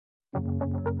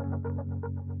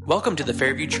Welcome to the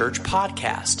Fairview Church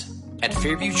podcast. At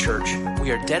Fairview Church,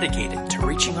 we are dedicated to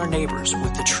reaching our neighbors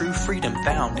with the true freedom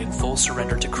found in full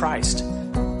surrender to Christ.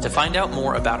 To find out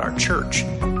more about our church,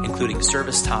 including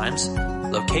service times,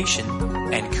 location,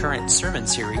 and current sermon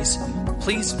series,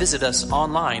 please visit us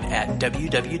online at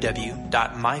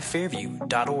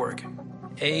www.myfairview.org.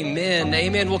 Amen.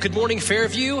 Amen. Well, good morning,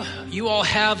 Fairview. You all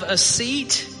have a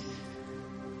seat.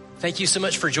 Thank you so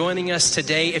much for joining us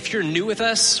today. If you're new with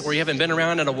us or you haven't been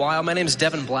around in a while, my name is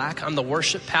Devin Black. I'm the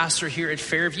worship pastor here at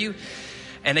Fairview.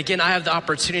 And again, I have the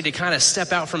opportunity to kind of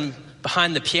step out from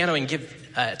behind the piano and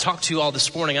talk to you all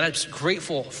this morning. And I'm just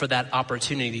grateful for that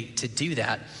opportunity to do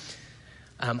that.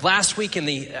 Last week, in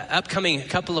the upcoming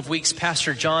couple of weeks,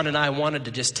 Pastor John and I wanted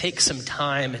to just take some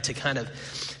time to kind of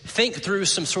think through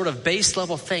some sort of base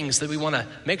level things that we want to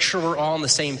make sure we're all on the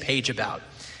same page about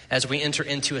as we enter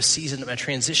into a season of a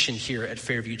transition here at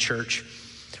Fairview Church.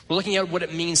 We're looking at what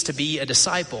it means to be a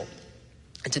disciple.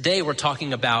 And today we're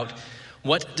talking about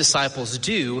what disciples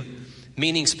do,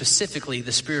 meaning specifically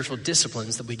the spiritual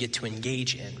disciplines that we get to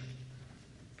engage in.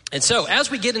 And so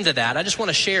as we get into that, I just want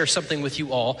to share something with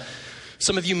you all.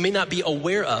 Some of you may not be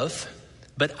aware of,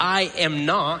 but I am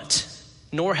not,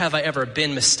 nor have I ever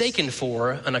been mistaken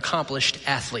for, an accomplished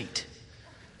athlete.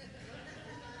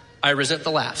 I resent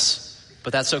the laughs,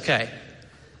 but that's okay.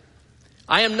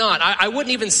 I am not. I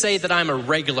wouldn't even say that I'm a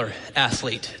regular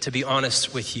athlete, to be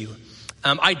honest with you.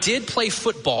 I did play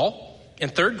football in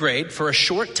third grade for a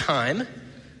short time.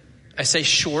 I say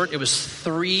short, it was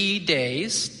 3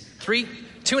 days,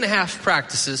 2.5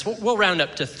 practices. We'll round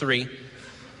up to 3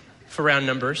 for round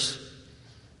numbers.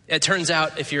 It turns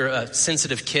out if you're a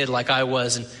sensitive kid like I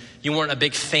was and you weren't a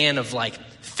big fan of like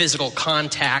physical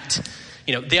contact,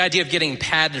 you know, the idea of getting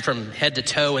padded from head to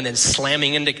toe and then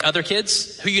slamming into other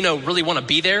kids who, you know, really want to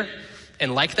be there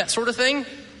and like that sort of thing,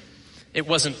 it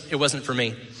wasn't for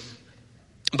me.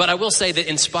 But I will say that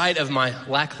in spite of my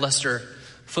lackluster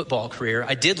football career,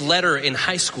 I did letter in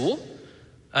high school.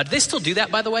 Do they still do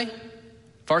that, by the way?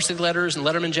 Varsity letters and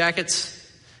Letterman jackets?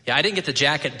 Yeah, I didn't get the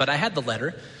jacket, but I had the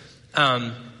letter.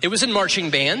 It was in marching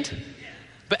band.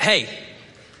 But hey,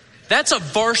 that's a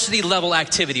varsity level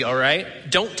activity, all right?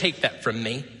 Don't take that from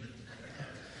me.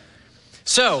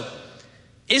 So,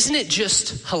 isn't it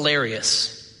just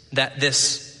hilarious that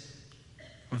this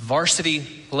varsity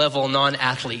level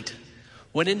non-athlete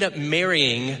would end up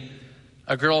marrying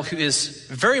a girl who is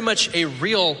very much a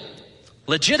real,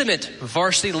 legitimate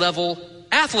varsity level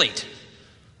athlete,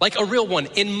 like a real one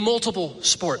in multiple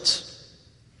sports.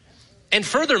 And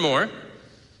furthermore,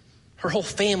 her whole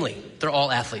family, they're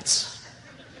all athletes.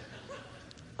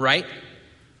 Right?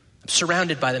 I'm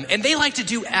surrounded by them. And they like to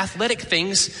do athletic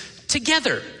things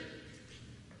together.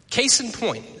 Case in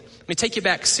point, let me take you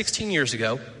back 16 years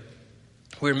ago.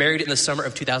 We were married in the summer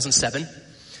of 2007.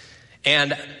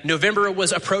 And November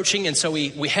was approaching, and so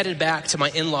we headed back to my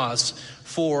in-laws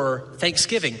for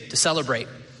Thanksgiving to celebrate.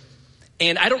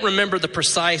 And I don't remember the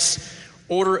precise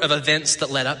order of events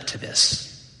that led up to this.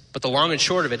 But the long and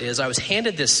short of it is I was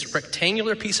handed this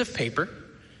rectangular piece of paper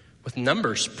with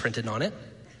numbers printed on it.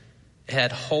 It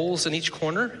had holes in each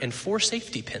corner and 4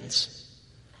 safety pins.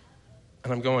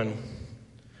 And I'm going, and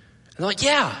they're like,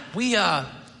 yeah, we,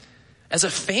 as a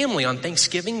family on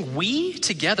Thanksgiving, we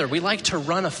like to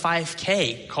run a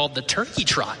 5K called the Turkey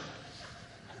Trot.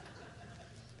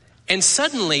 And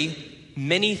suddenly,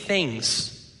 many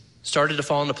things started to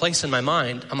fall into place in my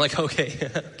mind. I'm like,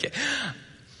 okay.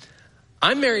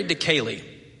 I'm married to Kaylee,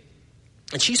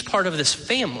 and she's part of this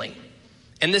family.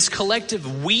 And this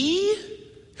collective we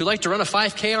who like to run a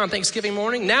 5K on Thanksgiving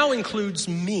morning now includes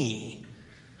me.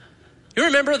 You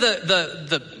remember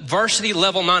the varsity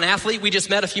level non-athlete we just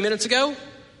met a few minutes ago?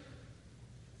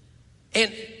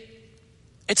 And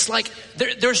it's like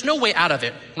there's no way out of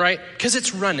it, right? Because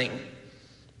it's running.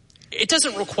 It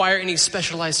doesn't require any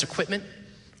specialized equipment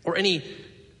or any,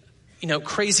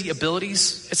 crazy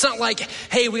abilities. It's not like,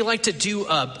 hey, we like to do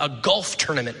a golf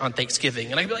tournament on Thanksgiving.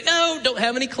 And I'd be like, oh, don't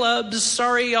have any clubs.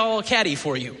 Sorry, I'll caddy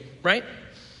for you, right?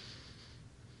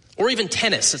 Or even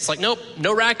tennis. It's like, nope,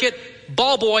 no racket,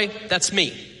 ball boy, that's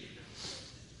me.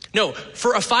 No,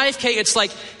 for a 5K, it's like,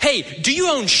 hey, do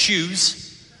you own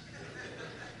shoes?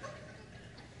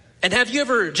 And have you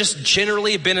ever just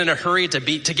generally been in a hurry to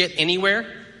get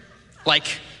anywhere? Like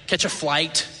catch a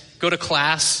flight, go to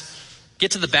class,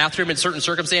 get to the bathroom in certain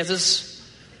circumstances?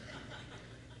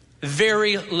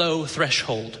 Very low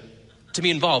threshold to be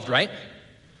involved, right?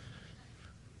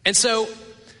 And so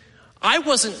I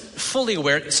wasn't fully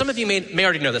aware. Some of you may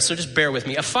already know this, so just bear with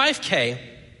me. A 5K,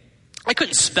 I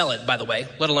couldn't spell it, by the way,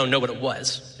 let alone know what it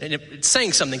was. And it's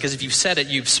saying something because if you've said it,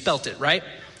 you've spelt it, right?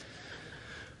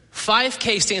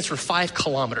 5K stands for 5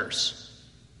 kilometers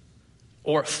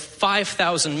or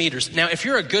 5,000 meters. Now, if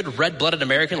you're a good red-blooded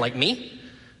American like me,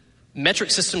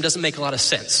 metric system doesn't make a lot of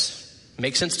sense. It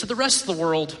makes sense to the rest of the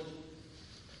world.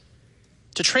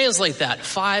 To translate that,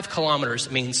 5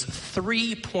 kilometers means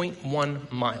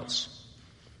 3.1 miles.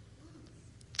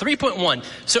 3.1.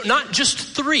 So not just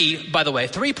 3, by the way,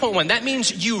 3.1. That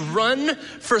means you run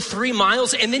for 3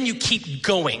 miles and then you keep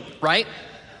going, right?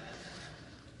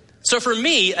 So for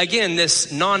me, again,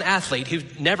 this non-athlete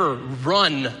who've never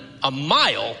run a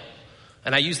mile,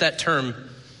 and I use that term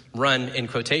run in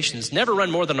quotations, never run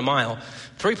more than a mile,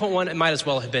 3.1, it might as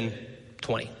well have been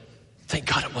 20. Thank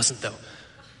God it wasn't, though.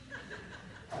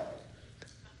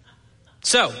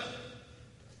 So,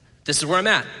 this is where I'm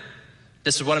at.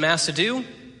 This is what I'm asked to do,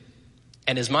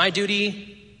 and it's my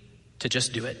duty to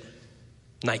just do it.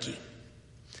 Nike.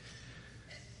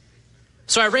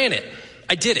 So I ran it.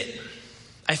 I did it.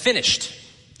 I finished.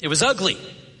 It was ugly.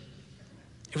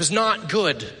 It was not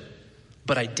good,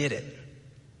 but I did it.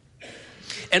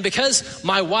 And because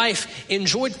my wife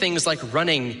enjoyed things like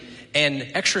running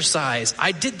and exercise,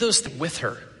 I did those with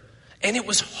her. And it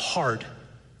was hard.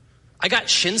 I got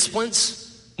shin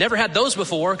splints. Never had those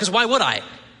before, because why would I?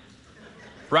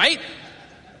 Right?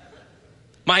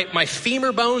 My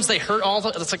femur bones, they hurt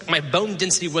it's like my bone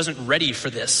density wasn't ready for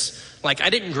this. Like I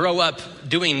didn't grow up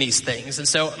doing these things. And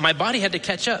so my body had to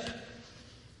catch up.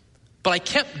 But I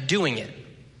kept doing it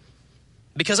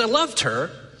because I loved her.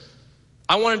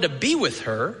 I wanted to be with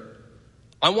her.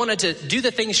 I wanted to do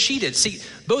the things she did. See,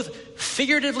 both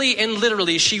figuratively and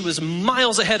literally, she was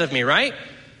miles ahead of me, right?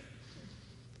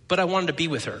 But I wanted to be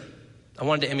with her. I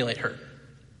wanted to emulate her.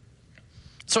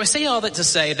 So I say all that to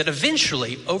say that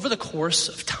eventually, over the course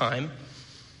of time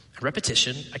and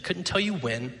repetition, I couldn't tell you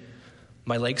when,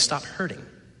 my legs stopped hurting.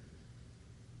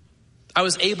 I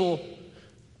was able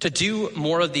to do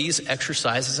more of these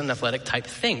exercises and athletic type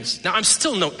things. Now, I'm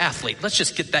still no athlete. Let's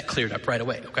just get that cleared up right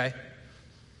away, okay?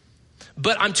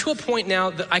 But I'm to a point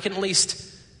now that I can at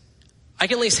least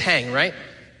hang, right?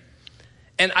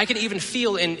 And I can even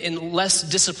feel in less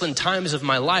disciplined times of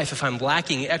my life, if I'm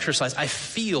lacking exercise, I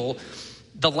feel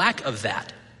the lack of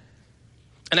that.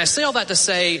 And I say all that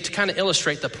to kind of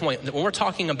illustrate the point that when we're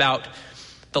talking about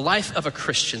the life of a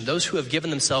Christian, those who have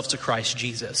given themselves to Christ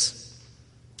Jesus,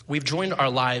 we've joined our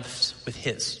lives with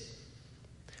his.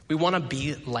 We want to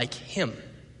be like him.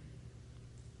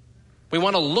 We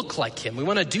want to look like him. We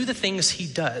want to do the things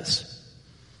he does.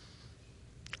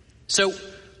 So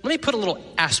let me put a little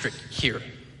asterisk here.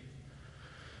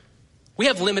 We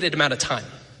have limited amount of time.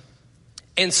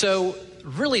 And so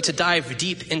really to dive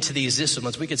deep into these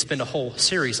disciplines, we could spend a whole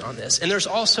series on this. And there's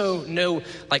also no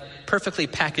perfectly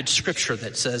packaged scripture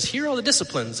that says, here are all the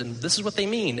disciplines and this is what they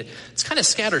mean. It's kind of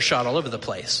scattershot all over the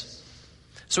place.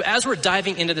 So as we're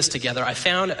diving into this together, I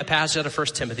found a passage out of 1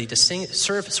 Timothy to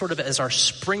serve sort of as our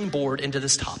springboard into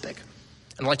this topic.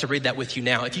 And I'd like to read that with you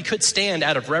now. If you could stand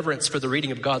out of reverence for the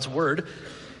reading of God's word.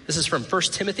 This is from 1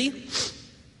 Timothy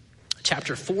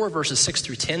chapter 4, verses 6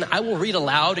 through 10. I will read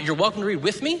aloud. You're welcome to read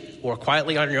with me or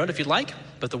quietly on your own if you'd like,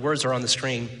 but the words are on the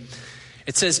screen.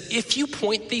 It says, if you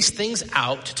point these things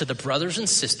out to the brothers and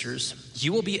sisters,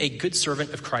 you will be a good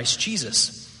servant of Christ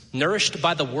Jesus, nourished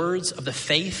by the words of the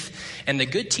faith and the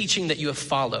good teaching that you have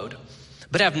followed,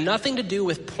 but have nothing to do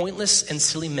with pointless and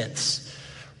silly myths.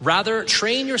 Rather,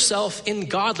 train yourself in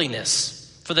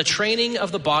godliness, for the training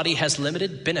of the body has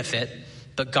limited benefit,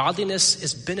 but godliness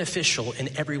is beneficial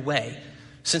in every way,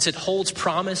 since it holds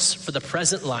promise for the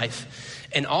present life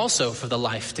and also for the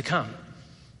life to come.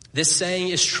 This saying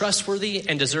is trustworthy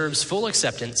and deserves full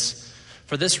acceptance.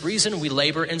 For this reason we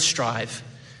labor and strive,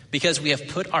 because we have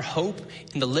put our hope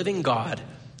in the living God,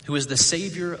 who is the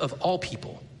Savior of all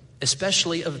people,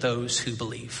 especially of those who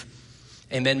believe.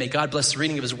 Amen. May God bless the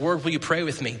reading of his word. Will you pray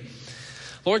with me?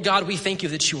 Lord God, we thank you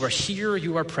that you are here,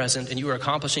 you are present, and you are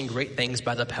accomplishing great things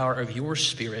by the power of your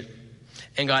Spirit.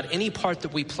 And God, any part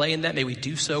that we play in that, may we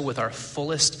do so with our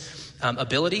fullest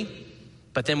ability,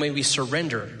 but then may we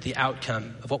surrender the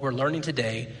outcome of what we're learning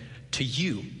today to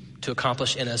you to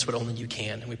accomplish in us what only you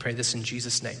can. And we pray this in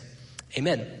Jesus' name.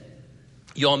 Amen.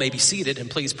 You all may be seated, and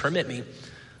please permit me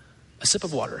a sip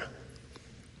of water.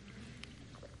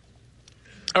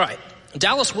 All right.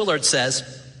 Dallas Willard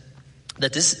says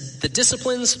that the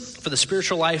disciplines for the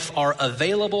spiritual life are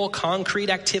available concrete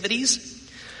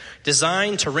activities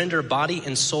designed to render body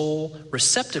and soul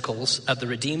receptacles of the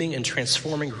redeeming and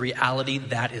transforming reality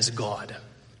that is God.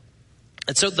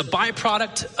 And so the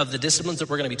byproduct of the disciplines that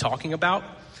we're going to be talking about,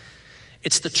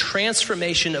 it's the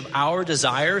transformation of our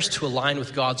desires to align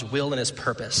with God's will and his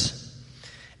purpose.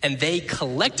 And they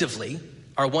collectively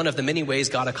are one of the many ways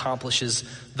God accomplishes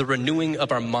the renewing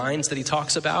of our minds that he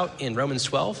talks about in Romans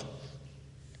 12.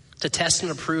 To test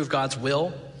and approve God's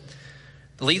will.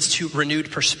 It leads to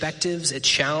renewed perspectives. It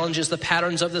challenges the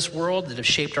patterns of this world that have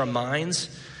shaped our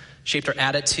minds, shaped our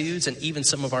attitudes, and even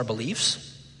some of our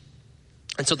beliefs.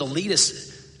 And so they'll lead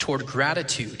us toward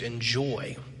gratitude and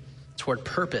joy, toward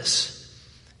purpose.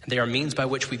 And they are means by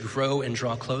which we grow and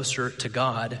draw closer to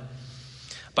God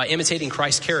by imitating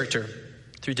Christ's character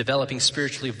through developing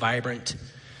spiritually vibrant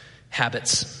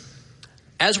habits.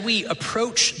 As we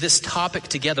approach this topic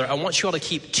together, I want you all to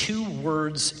keep two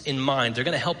words in mind. They're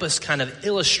going to help us kind of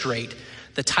illustrate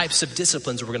the types of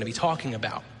disciplines we're going to be talking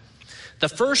about. The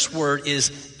first word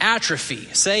is atrophy.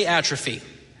 Say atrophy.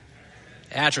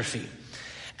 Atrophy.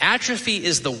 Atrophy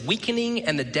is the weakening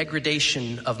and the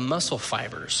degradation of muscle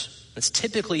fibers. It's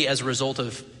typically as a result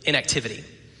of inactivity.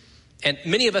 And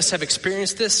many of us have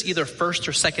experienced this either first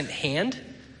or second hand.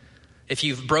 If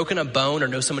you've broken a bone or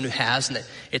know someone who has and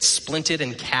it's splinted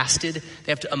and casted,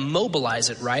 they have to immobilize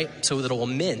it, right? So that it will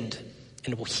mend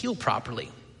and it will heal properly.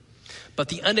 But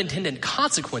the unintended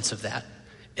consequence of that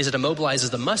is it immobilizes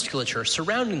the musculature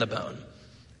surrounding the bone.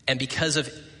 And because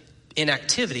of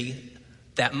inactivity,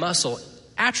 that muscle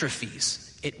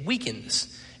atrophies, it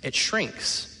weakens, it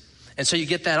shrinks. And so you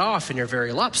get that off and you're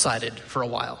very lopsided for a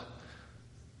while.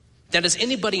 Now, does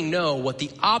anybody know what the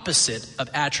opposite of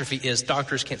atrophy is?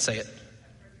 Doctors can't say it.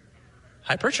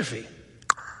 Hypertrophy.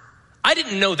 I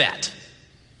didn't know that.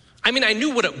 I mean, I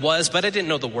knew what it was, but I didn't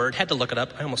know the word. Had to look it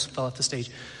up. I almost fell off the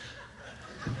stage.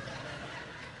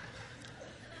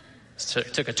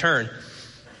 Took a turn.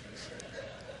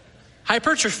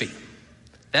 Hypertrophy.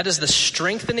 That is the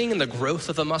strengthening and the growth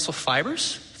of the muscle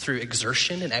fibers through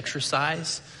exertion and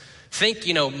exercise. Think,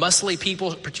 muscly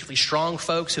people, particularly strong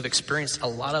folks who've experienced a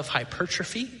lot of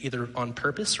hypertrophy, either on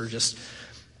purpose or just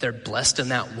they're blessed in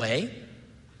that way.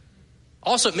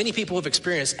 Also, many people have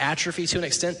experienced atrophy to an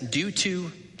extent due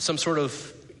to some sort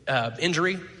of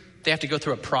injury. They have to go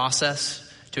through a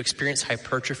process to experience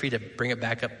hypertrophy to bring it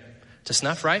back up to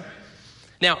snuff, right?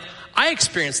 Now, I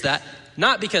experienced that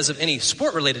not because of any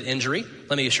sport-related injury.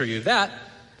 Let me assure you of that.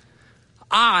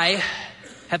 I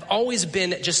have always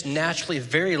been just naturally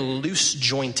very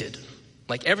loose-jointed.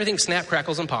 Like everything snap,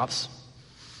 crackles, and pops.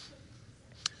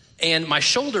 And my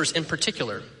shoulders in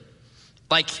particular.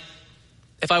 Like,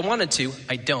 if I wanted to,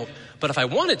 I don't. But if I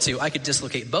wanted to, I could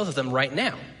dislocate both of them right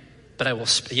now. But I will,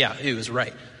 it was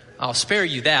right. I'll spare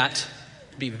you that.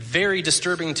 It'd be very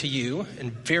disturbing to you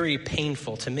and very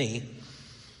painful to me.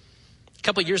 A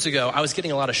couple of years ago, I was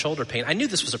getting a lot of shoulder pain. I knew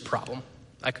this was a problem.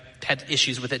 I had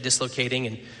issues with it dislocating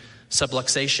and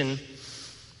subluxation.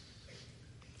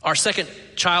 Our second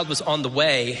child was on the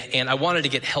way, and I wanted to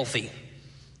get healthy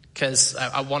because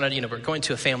I wanted, we're going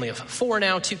to a family of 4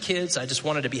 now, 2 kids. I just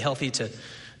wanted to be healthy, to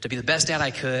be the best dad I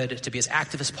could, to be as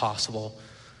active as possible.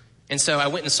 And so I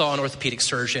went and saw an orthopedic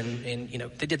surgeon, and,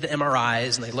 they did the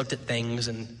MRIs, and they looked at things,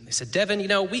 and they said, Devin,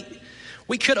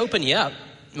 we could open you up.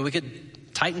 We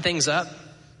could tighten things up.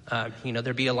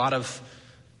 There'd be a lot of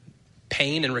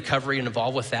pain and recovery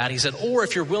involved with that. He said, or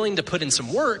if you're willing to put in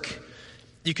some work,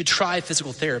 you could try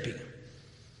physical therapy.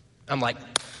 I'm like,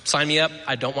 sign me up.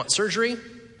 I don't want surgery.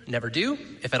 Never do.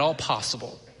 If at all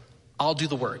possible, I'll do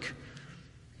the work,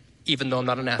 even though I'm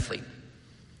not an athlete.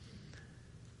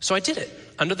 So I did it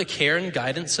under the care and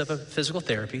guidance of a physical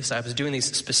therapist. I was doing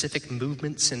these specific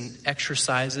movements and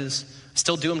exercises.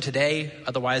 Still do them today.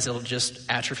 Otherwise, it'll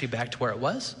just atrophy back to where it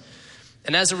was.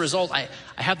 And as a result, I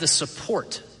have the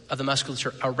support of the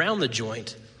musculature around the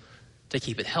joint to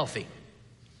keep it healthy.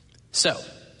 So,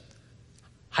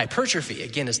 hypertrophy,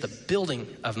 again, is the building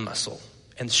of muscle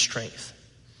and strength.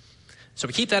 So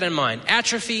we keep that in mind.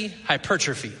 Atrophy,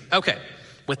 hypertrophy. Okay,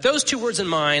 with those 2 words in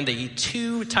mind, the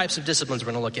 2 types of disciplines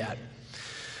we're going to look at.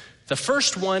 The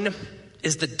first one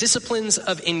is the disciplines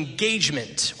of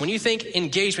engagement. When you think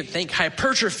engagement, think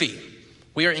hypertrophy.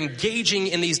 We are engaging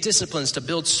in these disciplines to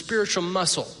build spiritual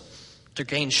muscle, to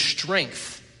gain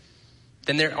strength.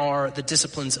 Then there are the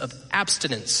disciplines of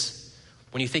abstinence.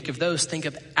 When you think of those, think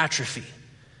of atrophy.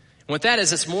 And what that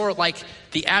is, it's more like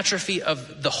the atrophy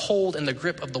of the hold and the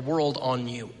grip of the world on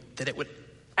you, that it would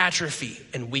atrophy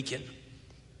and weaken.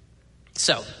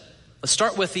 So, let's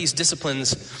start with these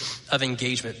disciplines of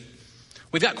engagement.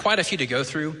 We've got quite a few to go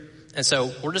through, and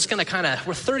so we're just going to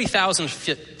we're 30,000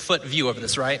 foot view over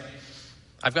this, right?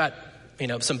 I've got,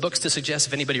 some books to suggest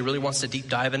if anybody really wants to deep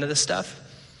dive into this stuff.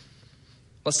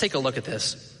 Let's take a look at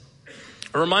this.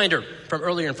 A reminder from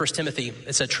earlier in 1 Timothy,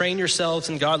 it said, train yourselves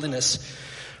in godliness,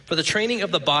 for the training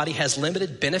of the body has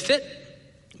limited benefit,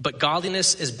 but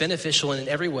godliness is beneficial in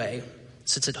every way,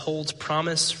 since it holds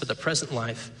promise for the present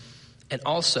life and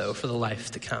also for the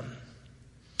life to come.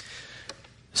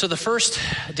 So the first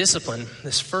discipline,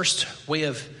 this first way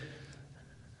of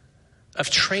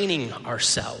training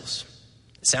ourselves,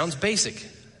 it sounds basic,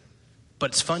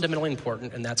 but it's fundamentally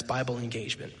important, and that's Bible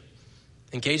engagement.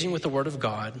 Engaging with the Word of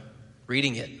God,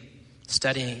 reading it,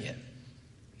 studying it,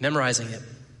 memorizing it.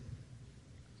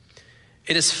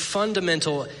 It is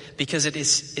fundamental because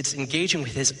it's engaging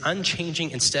with his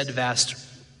unchanging and steadfast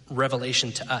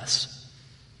revelation to us.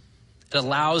 It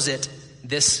allows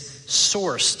this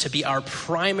source to be our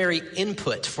primary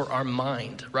input for our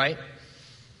mind, right?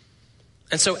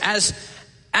 And so as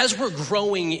we're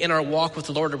growing in our walk with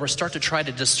the Lord and we start to try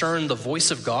to discern the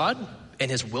voice of God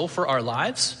and his will for our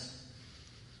lives,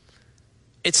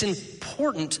 it's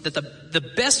important that the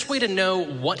best way to know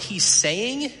what he's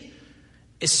saying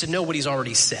is to know what he's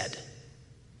already said,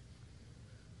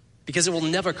 because it will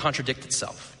never contradict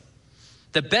itself.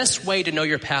 The best way to know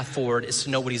your path forward is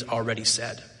to know what he's already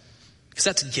said, because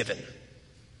that's given.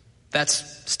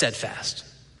 That's steadfast.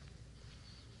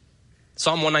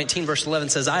 Psalm 119 verse 11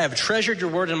 says, I have treasured your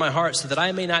word in my heart so that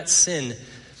I may not sin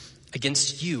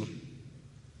against you.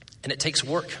 And it takes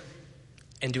work,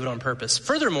 and do it on purpose.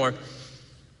 Furthermore,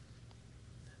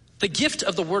 the gift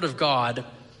of the word of God,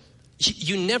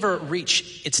 you never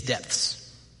reach its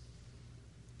depths.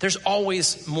 There's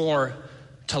always more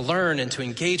to learn and to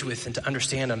engage with and to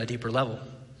understand on a deeper level.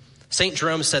 St.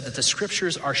 Jerome said that the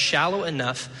scriptures are shallow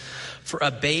enough for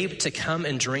a babe to come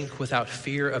and drink without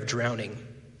fear of drowning,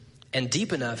 and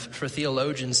deep enough for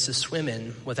theologians to swim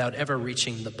in without ever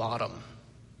reaching the bottom.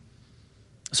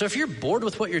 So if you're bored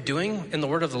with what you're doing in the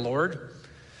word of the Lord,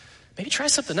 maybe try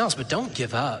something else, but don't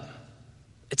give up.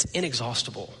 It's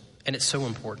inexhaustible, and it's so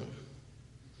important.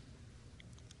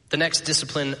 The next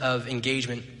discipline of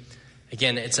engagement,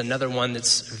 again, it's another one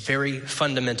that's very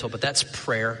fundamental, but that's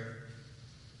prayer.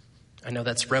 I know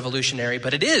that's revolutionary,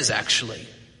 but it is actually.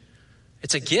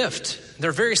 It's a gift. There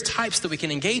are various types that we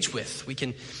can engage with. We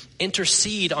can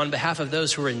intercede on behalf of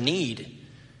those who are in need.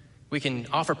 We can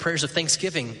offer prayers of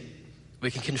thanksgiving.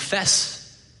 We can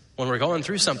confess when we're going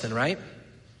through something, right?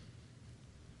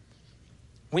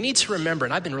 We need to remember,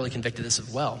 and I've been really convicted of this as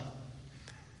well,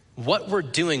 what we're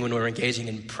doing when we're engaging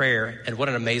in prayer and what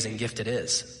an amazing gift it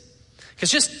is. Because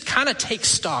just kind of take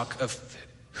stock of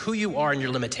who you are and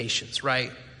your limitations,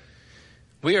 right?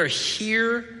 We are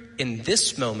here in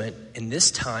this moment, in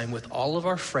this time, with all of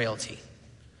our frailty.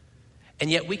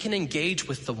 And yet we can engage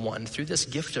with the one through this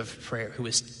gift of prayer who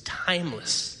is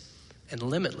timeless and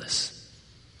limitless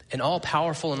and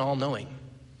all-powerful and all-knowing.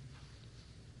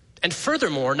 And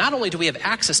furthermore, not only do we have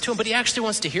access to him, but he actually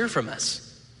wants to hear from us.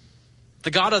 The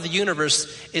God of the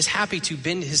universe is happy to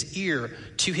bend his ear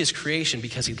to his creation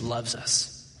because he loves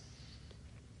us.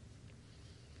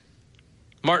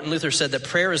 Martin Luther said that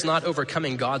prayer is not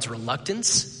overcoming God's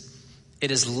reluctance. It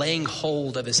is laying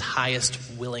hold of his highest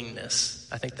willingness.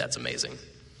 I think that's amazing.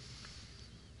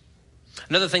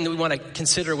 Another thing that we want to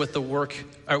consider with the work,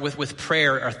 or with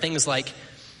prayer, are things like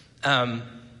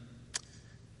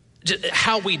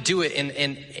how we do it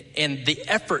and the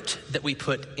effort that we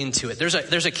put into it.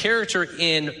 There's a character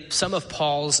in some of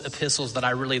Paul's epistles that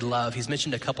I really love. He's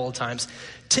mentioned a couple of times.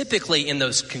 Typically in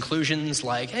those conclusions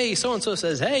like, hey, so-and-so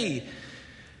says, hey.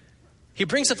 He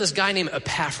brings up this guy named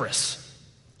Epaphras.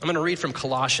 I'm going to read from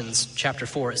Colossians chapter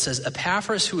 4. It says,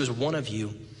 Epaphras, who is one of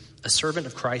you, a servant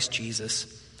of Christ Jesus,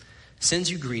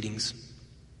 sends you greetings.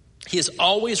 He is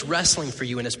always wrestling for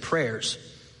you in his prayers,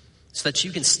 so that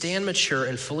you can stand mature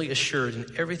and fully assured in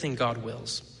everything God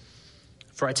wills.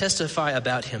 For I testify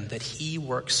about him that he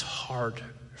works hard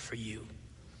for you.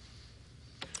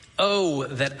 Oh,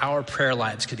 that our prayer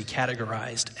lives could be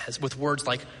categorized as with words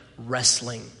like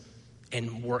wrestling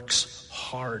and works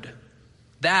hard.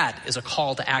 That is a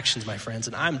call to actions, my friends,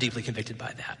 and I'm deeply convicted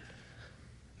by that.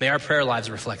 May our prayer lives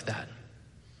reflect that.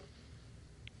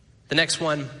 The next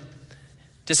one,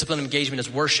 discipline of engagement, is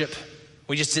worship.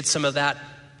 We just did some of that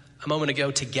a moment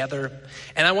ago together.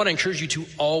 And I want to encourage you to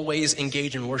always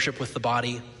engage in worship with the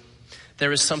body.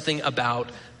 There is something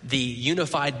about the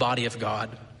unified body of God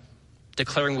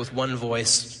declaring with one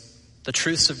voice the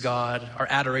truths of God, our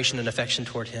adoration and affection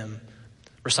toward him,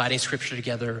 reciting scripture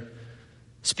together,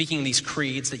 speaking these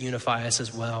creeds that unify us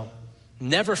as well.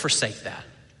 Never forsake that.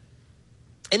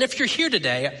 And if you're here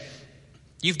today,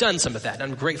 you've done some of that, and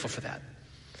I'm grateful for that.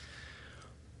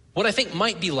 What I think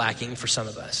might be lacking for some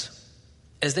of us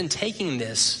is then taking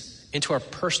this into our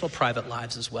personal private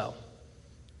lives as well.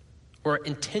 We're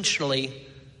intentionally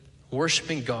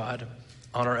worshiping God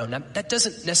on our own. Now, that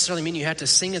doesn't necessarily mean you have to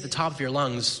sing at the top of your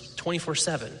lungs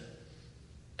 24/7.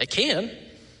 It can.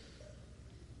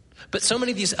 But so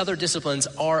many of these other disciplines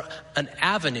are an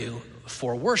avenue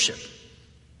for worship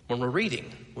when we're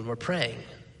reading, when we're praying,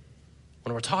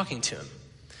 when we're talking to him.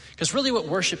 Because really what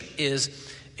worship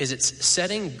is it's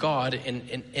setting God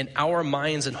in our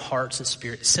minds and hearts and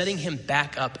spirit, setting him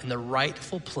back up in the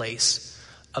rightful place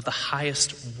of the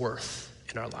highest worth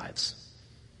in our lives.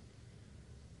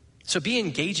 So be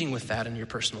engaging with that in your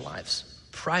personal lives,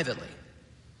 privately.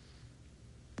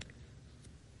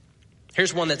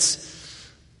 Here's one that's,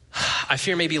 I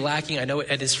fear may be lacking. I know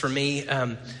it is for me.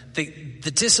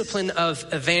 The discipline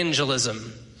of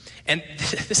evangelism. And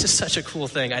this is such a cool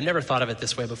thing. I never thought of it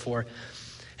this way before.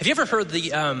 Have you ever heard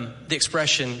the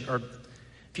expression, or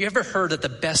have you ever heard that the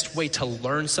best way to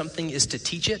learn something is to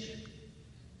teach it? Have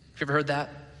you ever heard that?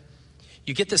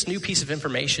 You get this new piece of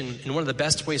information, and one of the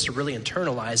best ways to really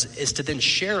internalize is to then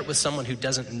share it with someone who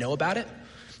doesn't know about it.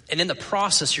 And in the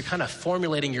process, you're kind of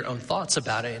formulating your own thoughts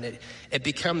about it, and it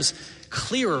becomes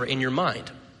clearer in your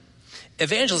mind.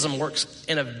 Evangelism works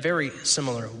in a very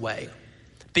similar way.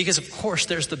 Because, of course,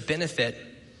 there's the benefit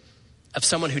of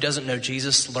someone who doesn't know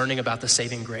Jesus learning about the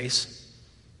saving grace,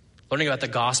 learning about the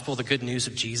gospel, the good news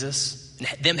of Jesus, and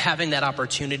them having that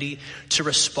opportunity to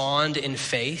respond in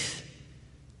faith.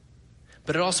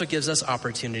 But it also gives us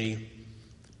opportunity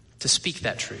to speak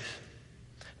that truth,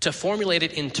 to formulate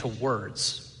it into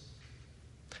words,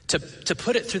 to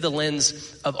put it through the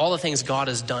lens of all the things God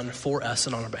has done for us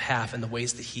and on our behalf and the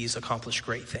ways that he's accomplished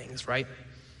great things, right?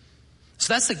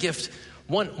 So that's the gift,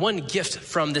 one gift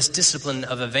from this discipline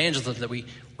of evangelism that we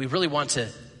really want to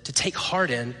take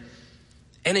heart in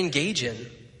and engage in.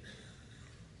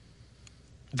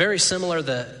 Very similar,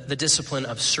 the discipline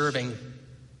of serving.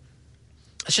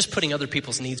 It's just putting other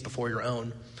people's needs before your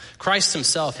own. Christ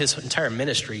himself, his entire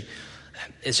ministry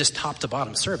is just top to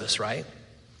bottom service, right?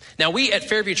 Now we at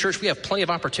Fairview Church, we have plenty of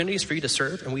opportunities for you to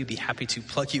serve, and we'd be happy to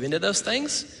plug you into those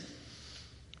things.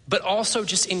 But also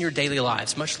just in your daily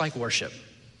lives, much like worship.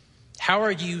 How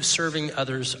are you serving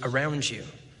others around you?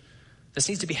 This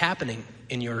needs to be happening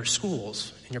in your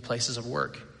schools, in your places of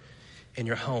work, in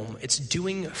your home. It's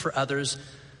doing for others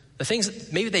the things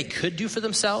that maybe they could do for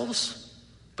themselves,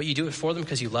 but you do it for them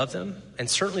because you love them, and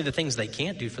certainly the things they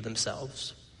can't do for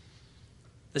themselves.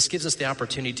 This gives us the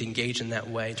opportunity to engage in that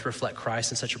way, to reflect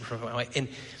Christ in such a profound way,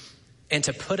 and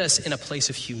to put us in a place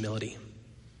of humility.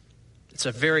 It's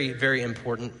a very, very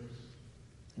important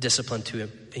discipline to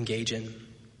engage in.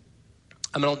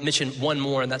 I'm going to mention one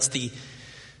more, and that's the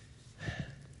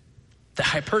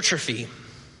hypertrophy,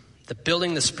 the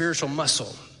building the spiritual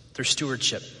muscle through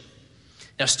stewardship.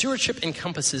 Now, stewardship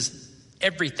encompasses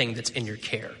everything that's in your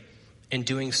care, and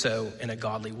doing so in a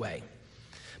godly way.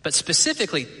 But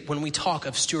specifically, when we talk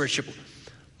of stewardship,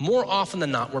 more often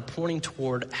than not, we're pointing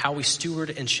toward how we steward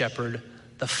and shepherd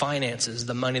the finances,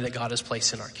 the money that God has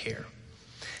placed in our care.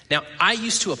 Now, I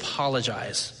used to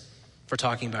apologize for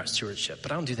talking about stewardship,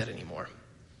 but I don't do that anymore.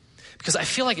 Because I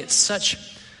feel like it's such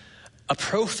a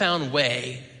profound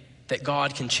way that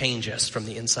God can change us from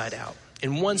the inside out.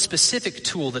 And one specific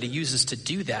tool that he uses to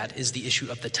do that is the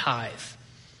issue of the tithe.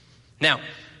 Now,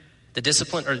 the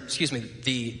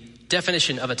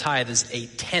definition of a tithe is a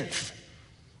tenth.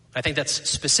 I think that's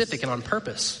specific and on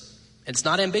purpose. It's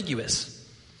not ambiguous.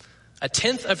 A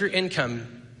tenth of your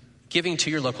income giving to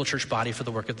your local church body for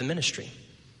the work of the ministry.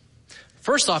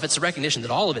 First off, it's a recognition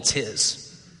that all of it's his.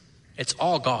 It's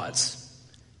all God's.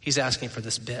 He's asking for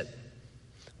this bit.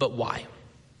 But why?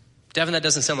 Devin, that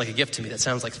doesn't sound like a gift to me. That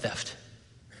sounds like theft.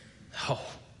 Oh,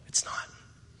 it's not.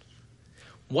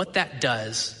 What that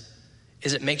does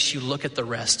is it makes you look at the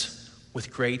rest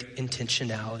with great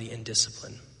intentionality and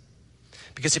discipline.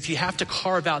 Because if you have to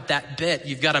carve out that bit,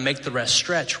 you've got to make the rest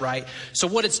stretch, right? So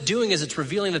what it's doing is it's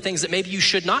revealing the things that maybe you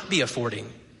should not be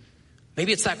affording.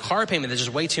 Maybe it's that car payment that's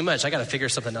just way too much. I got to figure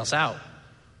something else out.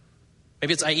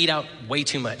 Maybe it's I eat out way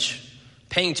too much,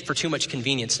 paying for too much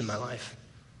convenience in my life.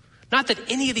 Not that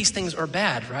any of these things are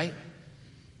bad, right?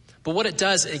 But what it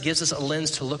does, it gives us a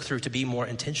lens to look through to be more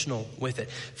intentional with it.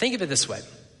 Think of it this way.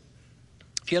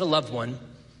 If you had a loved one,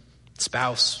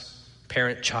 spouse,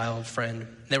 parent, child, friend,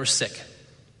 they were sick,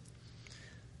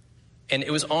 and it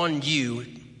was on you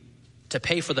to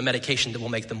pay for the medication that will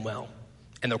make them well.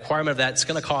 And the requirement of that is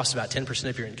going to cost about 10%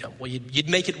 of your income. Well, you'd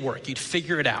make it work. You'd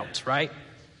figure it out, right?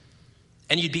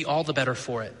 And you'd be all the better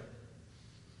for it.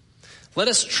 Let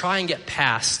us try and get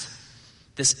past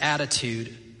this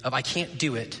attitude of I can't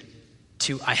do it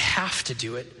to I have to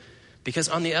do it, because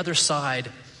on the other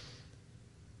side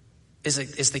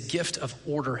is the gift of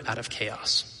order out of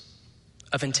chaos,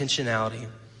 of intentionality,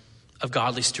 of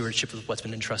godly stewardship of what's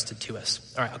been entrusted to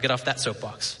us. All right, I'll get off that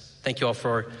soapbox. Thank you all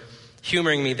for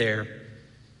humoring me there.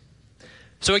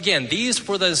 So again, these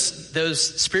were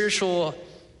those spiritual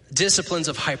disciplines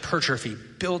of hypertrophy,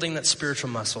 building that spiritual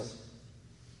muscle.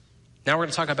 Now we're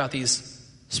going to talk about these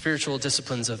spiritual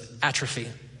disciplines of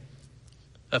abstinence.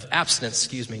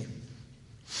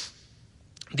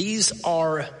 These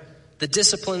are the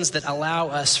disciplines that allow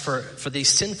us for these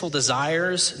sinful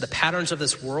desires, the patterns of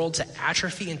this world to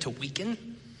atrophy and to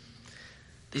weaken.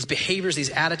 These behaviors, these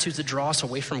attitudes that draw us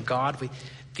away from God,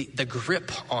 the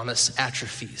grip on us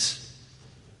atrophies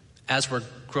as we're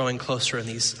growing closer in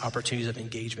these opportunities of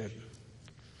engagement.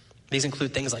 These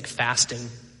include things like fasting.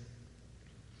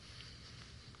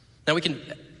 Now we can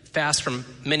fast from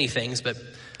many things, but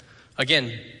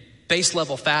again, base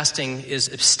level fasting is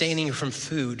abstaining from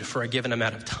food for a given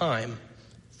amount of time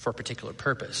for a particular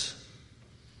purpose.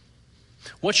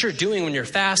 What you're doing when you're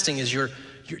fasting is you're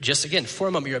just, again, for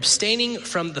a moment, you're abstaining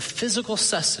from the physical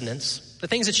sustenance, the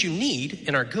things that you need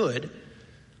and are good,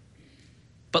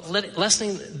 but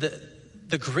lessening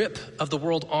the grip of the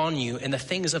world on you and the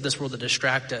things of this world that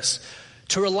distract us,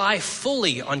 to rely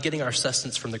fully on getting our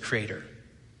sustenance from the Creator.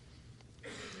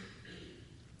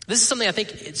 This is something I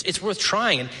think it's worth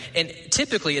trying, and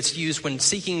typically it's used when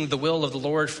seeking the will of the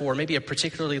Lord for maybe a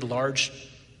particularly large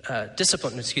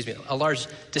a large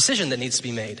decision that needs to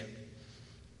be made.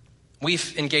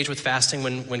 We've engaged with fasting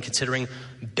when considering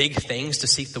big things to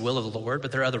seek the will of the Lord,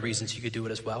 but there are other reasons you could do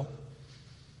it as well.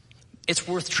 It's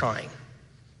worth trying,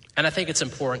 and I think it's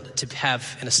important to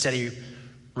have in a steady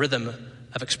rhythm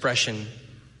of expression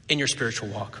in your spiritual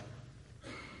walk.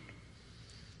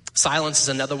 Silence is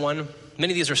another one.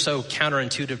 Many of these are so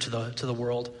counterintuitive to the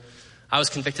world. I was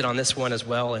convicted on this one as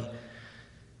well, and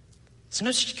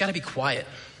sometimes you got to be quiet.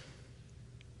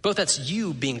 Both that's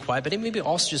you being quiet, but maybe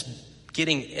also just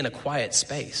getting in a quiet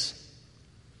space.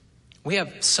 We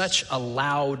have such a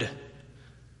loud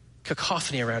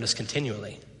cacophony around us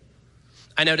continually.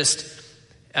 I noticed,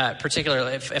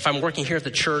 particularly if I'm working here at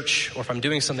the church or if I'm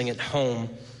doing something at home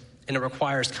and it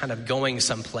requires kind of going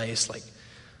someplace, like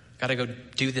got to go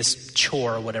do this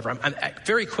chore or whatever, I'm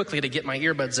very quickly to get my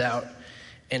earbuds out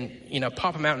and,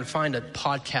 pop them out and find a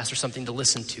podcast or something to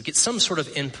listen to, get some sort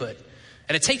of input.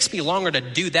 And it takes me longer to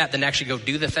do that than actually go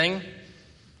do the thing.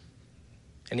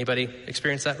 Anybody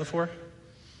experienced that before?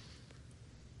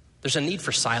 There's a need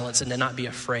for silence and to not be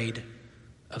afraid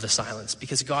of the silence,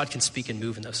 because God can speak and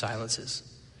move in those silences.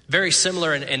 Very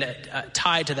similar and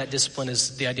tied to that discipline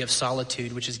is the idea of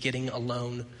solitude, which is getting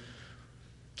alone,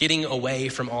 getting away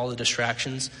from all the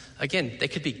distractions. Again, they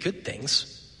could be good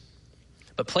things,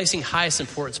 but placing highest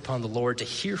importance upon the Lord to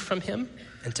hear from him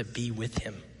and to be with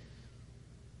him.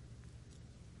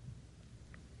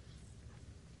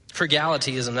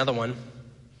 Frugality is another one.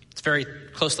 It's very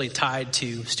closely tied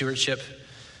to stewardship.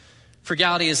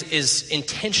 Frugality is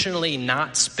intentionally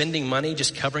not spending money,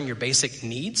 just covering your basic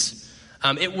needs.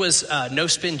 It was No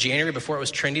Spend January before it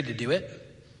was trendy to do it.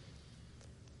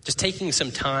 Just taking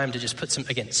some time to just put some,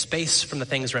 again, space from the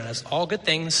things around us. All good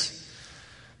things.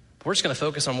 We're just going to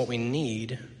focus on what we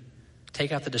need.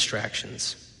 Take out the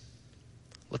distractions.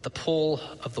 Let the pull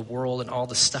of the world and all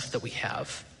the stuff that we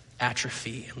have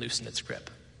atrophy and loosen its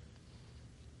grip.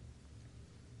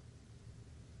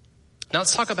 Now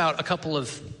let's talk about a couple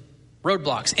of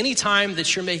roadblocks. Anytime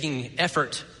that you're making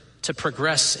effort to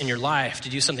progress in your life, to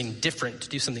do something different, to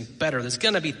do something better, there's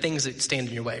going to be things that stand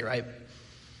in your way, right?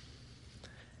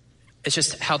 It's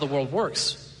just how the world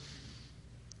works.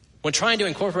 When trying to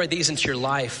incorporate these into your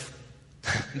life,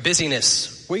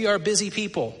 busyness, we are busy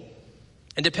people.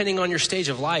 And depending on your stage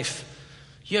of life,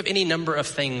 you have any number of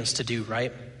things to do,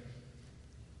 right?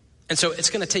 And so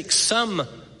it's going to take some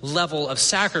level of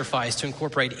sacrifice to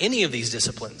incorporate any of these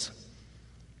disciplines.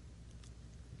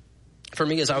 For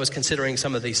me, as I was considering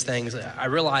some of these things, I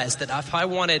realized that if I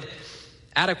wanted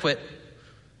adequate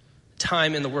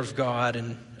time in the Word of God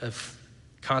and of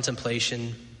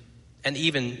contemplation and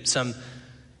even some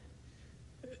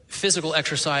physical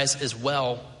exercise as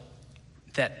well,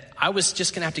 that I was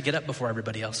just going to have to get up before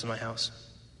everybody else in my house.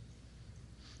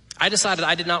 I decided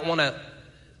I did not want to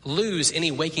lose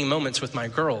any waking moments with my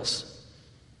girls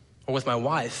or with my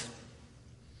wife.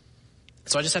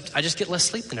 So I just get less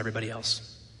sleep than everybody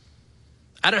else.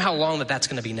 I don't know how long that's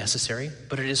going to be necessary,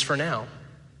 but it is for now.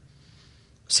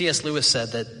 C.S. Lewis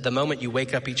said that the moment you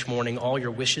wake up each morning, all your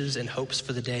wishes and hopes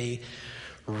for the day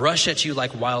rush at you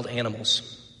like wild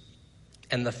animals.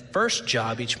 And the first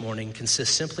job each morning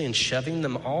consists simply in shoving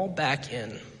them all back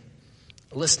in,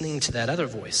 listening to that other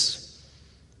voice,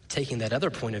 taking that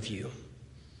other point of view,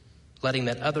 letting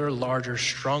that other larger,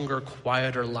 stronger,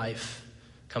 quieter life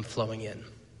come flowing in.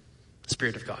 The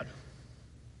Spirit of God.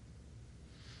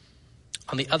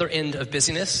 On the other end of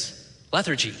busyness,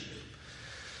 lethargy.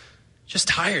 just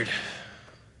tired.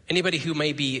 Anybody who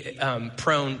may be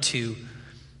prone to,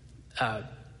 my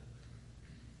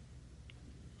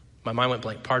mind went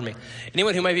blank, pardon me.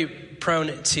 Anyone who may be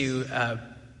prone to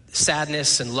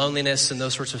sadness and loneliness and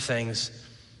those sorts of things,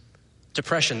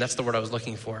 depression, that's the word I was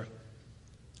looking for.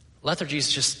 Lethargy is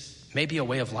just maybe a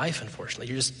way of life, unfortunately.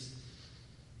 You just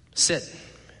sit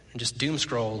and just doom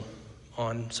scroll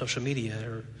on social media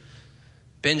or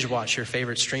binge watch your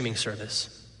favorite streaming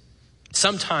service.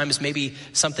 Sometimes maybe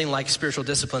something like spiritual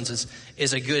disciplines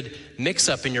is a good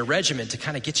mix-up in your regimen to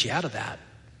kind of get you out of that.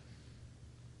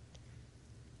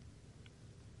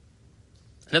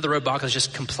 Another roadblock is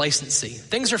just complacency.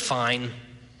 Things are fine,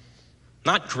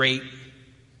 not great,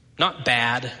 not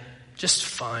bad, just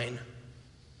fine.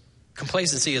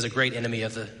 Complacency is a great enemy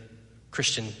of the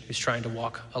Christian who's trying to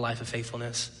walk a life of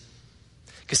faithfulness.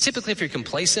 Because typically if you're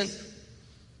complacent,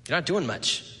 you're not doing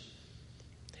much.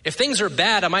 If things are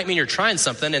bad, it might mean you're trying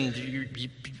something and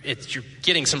you're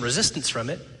getting some resistance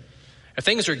from it. If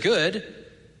things are good,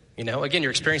 again, you're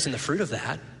experiencing the fruit of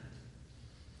that.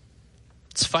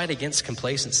 Let's fight against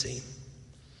complacency.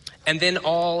 And then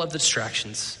all of the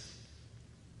distractions.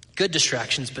 Good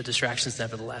distractions, but distractions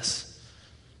nevertheless.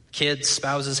 Kids,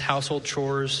 spouses, household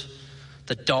chores,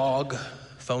 the dog,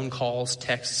 phone calls,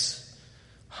 texts,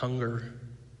 hunger.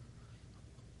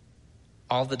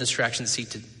 All the distractions seek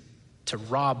to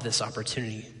rob this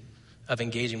opportunity of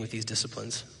engaging with these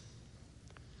disciplines.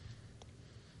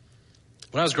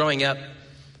 When I was growing up,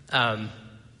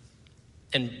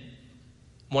 in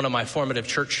one of my formative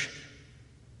church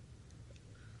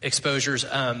exposures,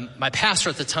 my pastor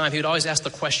at the time, he would always ask the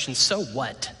question, so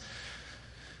what?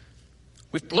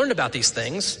 We've learned about these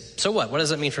things, so what? What does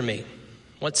that mean for me?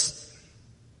 What's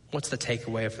the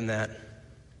takeaway from that?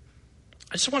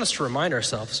 I just want us to remind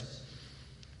ourselves,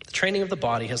 the training of the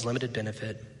body has limited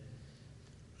benefit.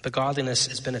 The godliness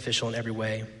is beneficial in every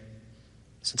way,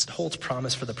 since it holds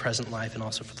promise for the present life and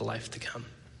also for the life to come.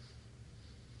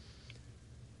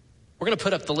 We're going to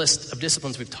put up the list of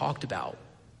disciplines we've talked about.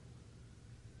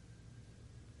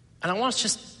 And I want us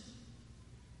just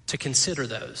to consider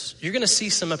those. You're going to see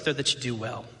some up there that you do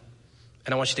well.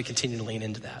 And I want you to continue to lean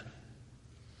into that.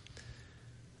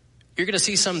 You're going to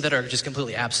see some that are just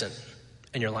completely absent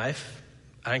in your life.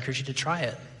 I encourage you to try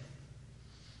it.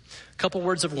 A couple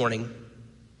words of warning.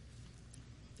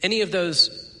 Any of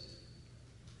those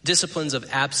disciplines of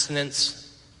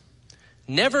abstinence,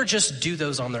 never just do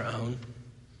those on their own.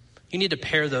 You need to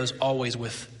pair those always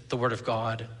with the Word of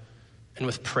God and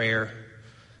with prayer.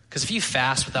 Because if you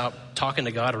fast without talking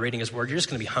to God or reading His Word, you're just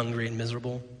going to be hungry and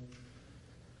miserable.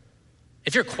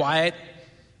 If you're quiet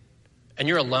and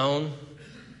you're alone,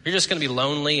 you're just going to be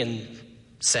lonely and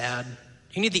sad.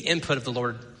 You need the input of the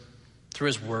Lord through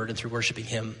His Word and through worshiping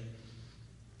Him.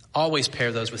 Always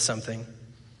pair those with something.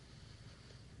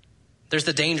 There's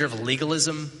the danger of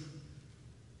legalism,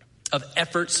 of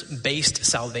efforts-based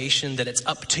salvation, that it's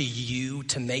up to you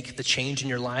to make the change in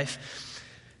your life.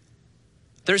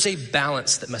 There's a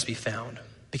balance that must be found.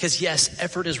 Because yes,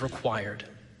 effort is required.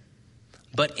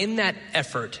 But in that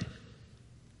effort,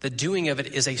 the doing of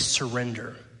it is a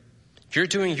surrender. You're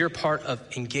doing your part of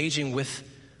engaging with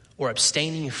or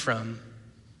abstaining from,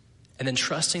 and then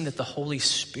trusting that the Holy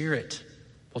Spirit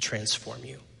will transform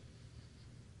you.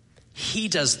 He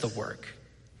does the work.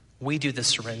 We do the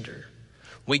surrender.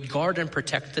 We guard and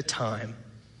protect the time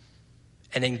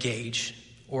and engage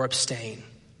or abstain,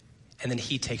 and then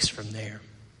He takes from there.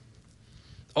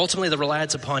 Ultimately, the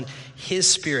reliance upon His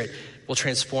Spirit will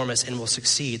transform us and will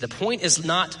succeed. The point is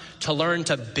not to learn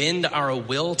to bend our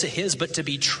will to His, but to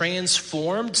be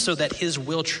transformed so that His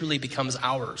will truly becomes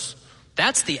ours.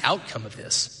 That's the outcome of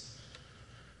this.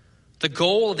 The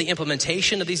goal of the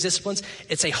implementation of these disciplines,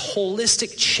 it's a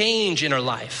holistic change in our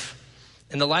life,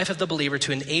 in the life of the believer,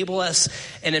 to enable us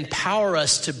and empower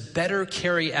us to better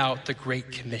carry out the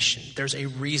Great Commission. There's a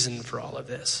reason for all of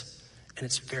this, and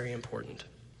it's very important.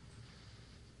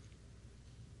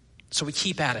 So we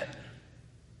keep at it.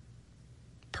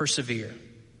 Persevere.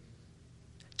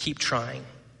 Keep trying.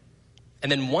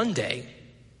 And then one day,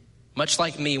 much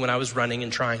like me when I was running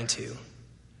and trying to,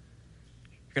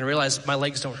 you're going to realize my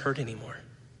legs don't hurt anymore.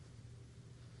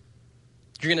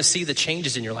 You're going to see the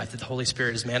changes in your life that the Holy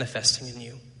Spirit is manifesting in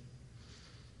you.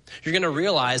 You're going to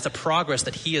realize the progress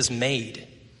that He has made.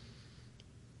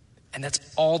 And that's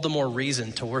all the more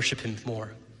reason to worship Him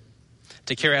more,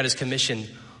 to carry out His commission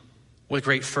with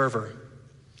great fervor,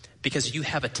 because you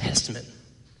have a testament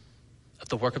of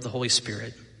the work of the Holy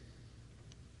Spirit.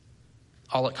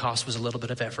 All it cost was a little bit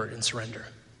of effort and surrender.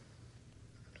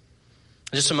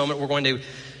 In just a moment, we're going to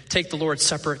take the Lord's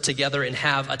Supper together and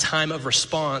have a time of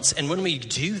response. And when we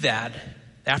do that,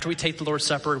 After we take the Lord's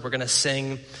Supper, we're going to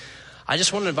sing. I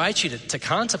just want to invite you to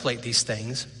contemplate these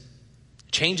things,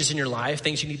 changes in your life,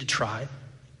 things you need to try.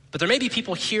 But there may be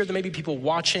people here, there may be people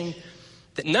watching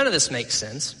that none of this makes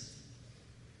sense.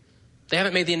 They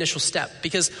haven't made the initial step,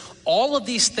 because all of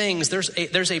these things,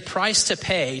 there's a price to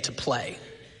pay to play.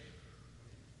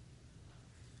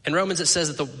 In Romans, it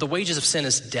says that the wages of sin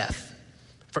is death.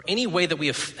 For any way that we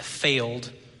have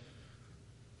failed,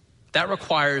 that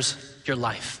requires your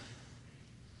life.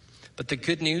 But the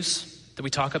good news that we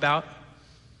talk about,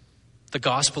 the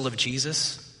gospel of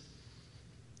Jesus,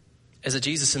 is that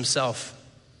Jesus himself,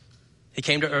 he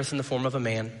came to earth in the form of a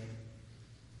man.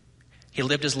 He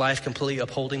lived his life completely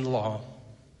upholding the law,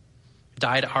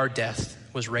 died our death,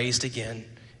 was raised again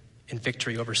in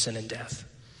victory over sin and death.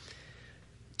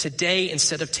 Today,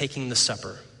 instead of taking the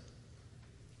supper,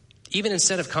 even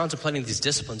instead of contemplating these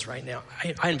disciplines right now,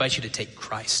 I invite you to take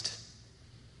Christ.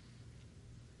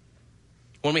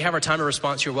 When we have our time of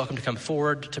response, you're welcome to come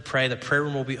forward to pray. The prayer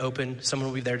room will be open. Someone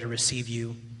will be there to receive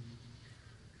you.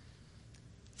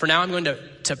 For now, I'm going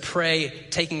to pray,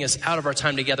 taking us out of our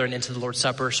time together and into the Lord's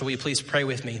Supper. So will you please pray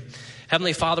with me?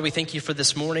 Heavenly Father, we thank you for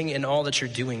this morning and all that you're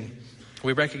doing.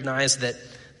 We recognize that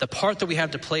the part that we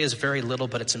have to play is very little,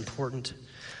 but it's important.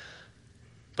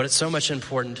 But it's so much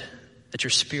important that your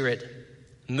Spirit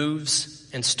moves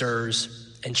and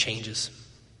stirs and changes.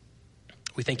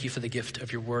 We thank you for the gift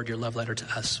of your word, your love letter to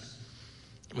us.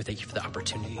 And we thank you for the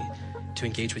opportunity to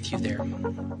engage with you there.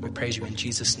 We praise you in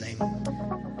Jesus' name.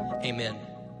 Amen.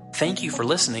 Thank you for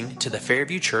listening to the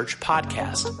Fairview Church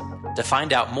podcast. To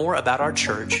find out more about our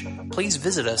church, please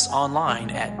visit us online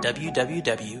at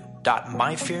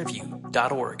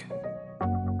www.myfairview.org.